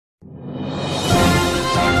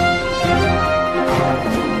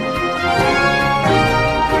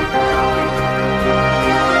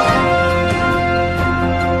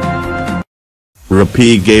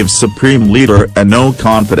Rupee gave Supreme Leader a no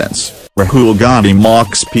confidence. Rahul Gandhi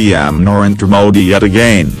mocks PM Narendra Modi yet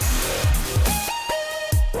again.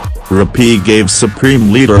 Rupee gave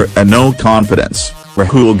Supreme Leader a no confidence.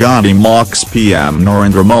 Rahul Gandhi mocks PM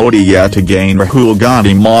Narendra Modi yet again. Rahul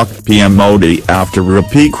Gandhi mocked PM Modi after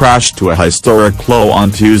Rupee crashed to a historic low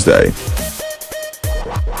on Tuesday.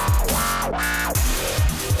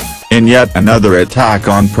 In yet another attack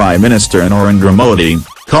on Prime Minister Narendra Modi,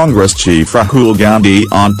 Congress chief Rahul Gandhi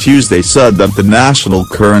on Tuesday said that the national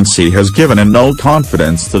currency has given a no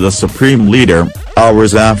confidence to the Supreme Leader,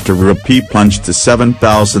 hours after Rupee plunged to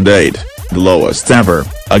 7,008, the lowest ever,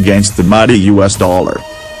 against the mighty US dollar.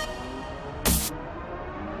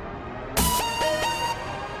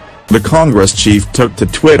 The Congress chief took to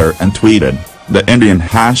Twitter and tweeted, "The Indian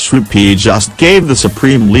 #Rupee just gave the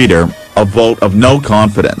Supreme Leader a vote of no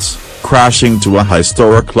confidence, crashing to a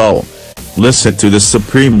historic low." Listen to the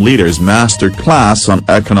Supreme Leader's masterclass on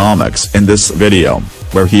economics in this video,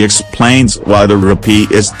 where he explains why the rupee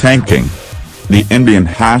is tanking. The Indian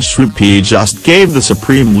 #Rupee just gave the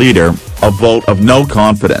Supreme Leader a vote of no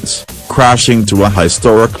confidence, crashing to a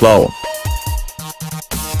historic low.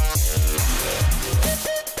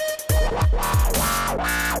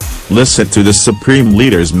 Listen to the Supreme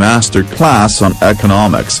Leader's masterclass on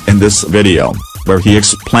economics in this video, where he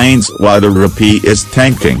explains why the rupee is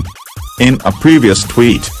tanking. In a previous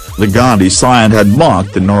tweet, the Gandhi scion had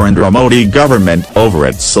mocked the Narendra Modi government over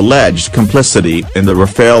its alleged complicity in the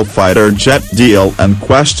Rafale fighter jet deal and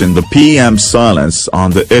questioned the PM's silence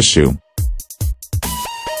on the issue.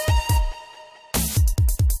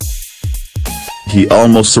 He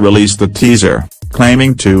also released a teaser,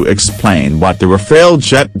 claiming to explain what the Rafale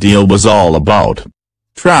jet deal was all about.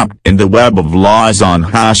 Trapped in the web of lies on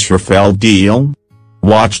 #Rafale deal?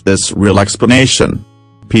 Watch this real explanation.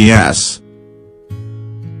 P.S.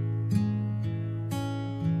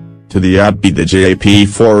 To the the JP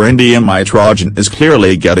for India Trojan is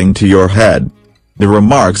clearly getting to your head. The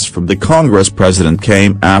remarks from the Congress president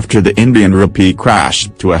came after the Indian rupee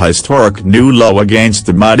crashed to a historic new low against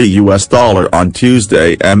the mighty US dollar on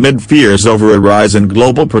Tuesday amid fears over a rise in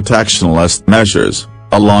global protectionist measures,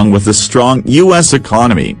 along with the strong US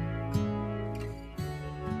economy.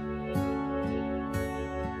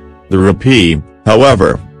 The rupee,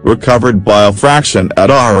 however, recovered by a fraction at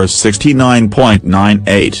Rs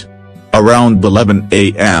 69.98. Around 11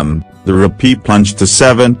 a.m., the rupee plunged to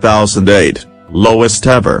 7,008, lowest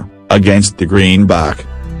ever, against the greenback.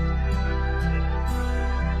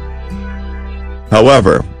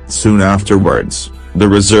 However, soon afterwards, the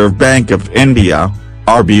Reserve Bank of India,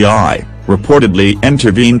 RBI, reportedly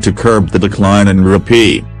intervened to curb the decline in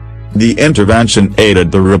rupee. The intervention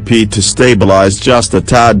aided the rupee to stabilize just a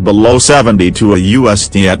tad below 70 to a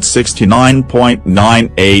USD at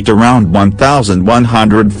 69.98 around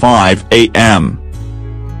 1,105 am.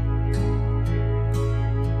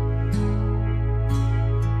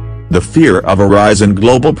 The fear of a rise in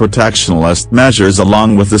global protectionist measures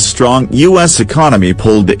along with the strong US economy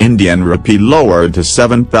pulled the Indian rupee lower to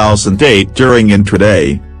 7,008 during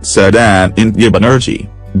intraday, said Anindya Banerjee,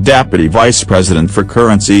 Deputy Vice President for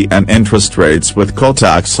Currency and Interest Rates with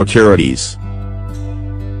Kotak Securities.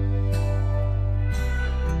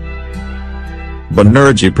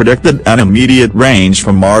 Banerjee predicted an immediate range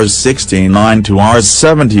from Rs 69 to Rs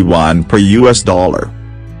 71 per US dollar.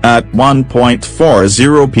 At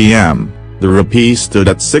 1:40 p.m., the rupee stood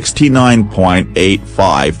at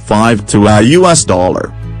 69.855 to a US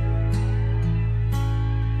dollar.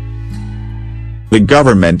 The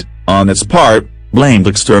government, on its part, blamed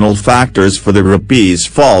external factors for the rupee's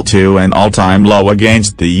fall to an all-time low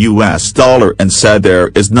against the US dollar and said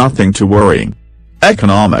there is nothing to worry.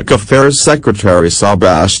 Economic Affairs Secretary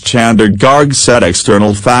Subhash Chandra Garg said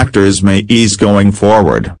external factors may ease going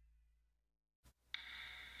forward.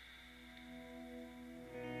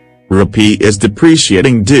 Rupee is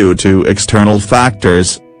depreciating due to external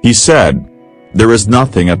factors, he said. There is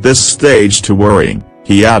nothing at this stage to worry,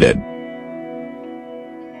 he added.